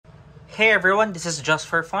Hey everyone, this is Just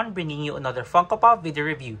for Fun bringing you another Funko Pop video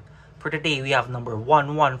review. For today, we have number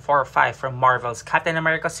 1145 from Marvel's Captain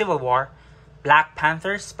America Civil War, Black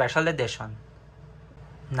Panther Special Edition.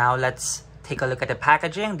 Now let's take a look at the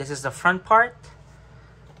packaging. This is the front part,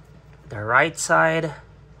 the right side,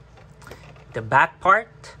 the back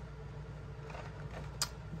part,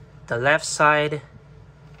 the left side,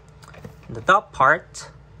 the top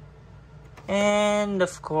part, and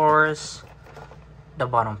of course, the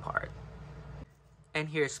bottom part. And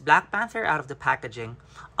here's Black Panther out of the packaging.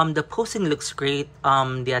 The posing looks great.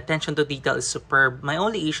 The attention to detail is superb. My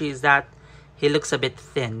only issue is that he looks a bit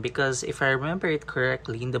thin because if I remember it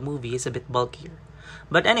correctly, in the movie he's a bit bulkier.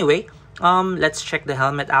 But anyway, let's check the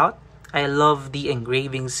helmet out. I love the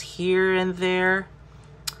engravings here and there.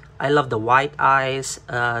 I love the white eyes,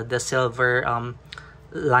 the silver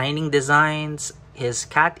lining designs, his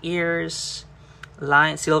cat ears,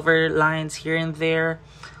 silver lines here and there.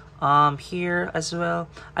 Here as well.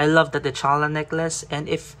 I love that the T'Challa necklace, and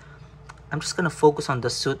if I'm just gonna focus on the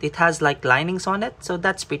suit, it has like linings on it, so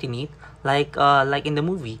that's pretty neat, like in the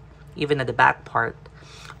movie, even at the back part.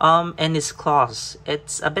 And his claws,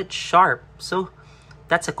 it's a bit sharp, so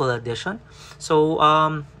that's a cool addition. So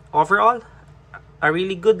overall, a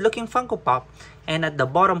really good looking Funko Pop. And at the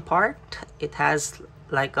bottom part, it has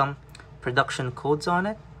like production codes on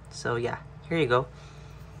it. So yeah, here you go.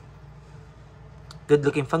 Good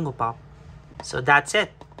looking Funko Pop. So that's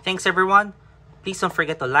it. Thanks everyone. Please don't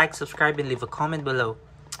forget to like, subscribe, and leave a comment below.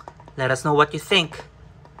 Let us know what you think.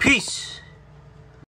 Peace!